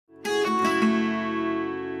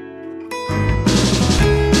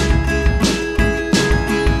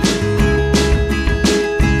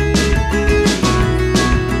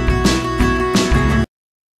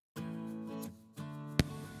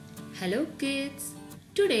kids!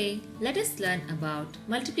 Today let us learn about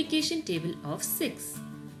multiplication table of 6.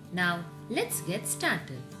 Now let's get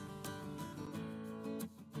started.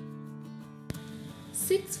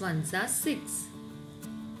 6 ones are 6.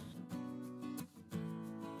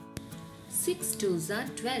 6 twos are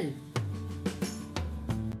 12.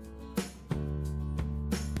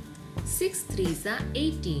 6 threes are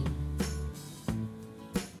 18.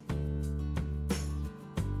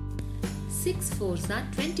 6 fours are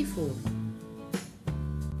 24.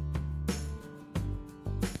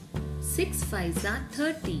 6 fives are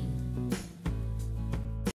 30.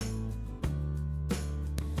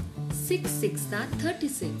 6 sixes are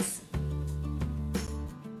 36.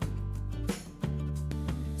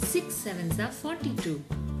 6 sevens are 42.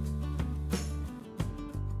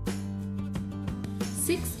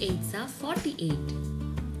 6 eights are 48.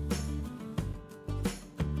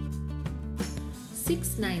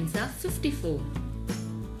 6 nines are 54.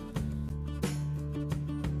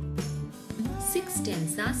 6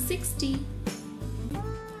 tens are 60.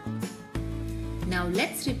 Now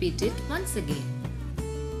let's repeat it once again.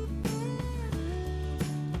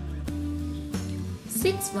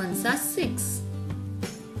 6 ones are 6.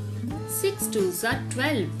 6 twos are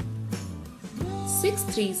 12. 6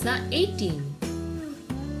 threes are 18.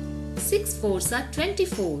 6 fours are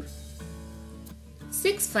 24.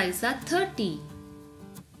 6 fives are 30.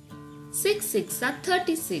 6 sixes are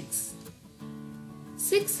 36.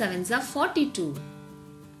 6 sevens are 42.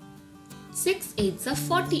 6 eights are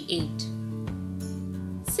 48.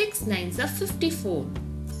 6 nines are 54.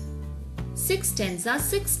 6 tens are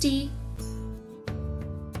 60.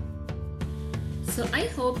 So I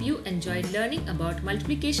hope you enjoyed learning about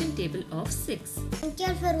multiplication table of 6. Thank you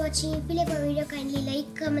all for watching. If you like our video, kindly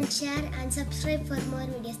like, comment, share and subscribe for more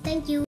videos. Thank you.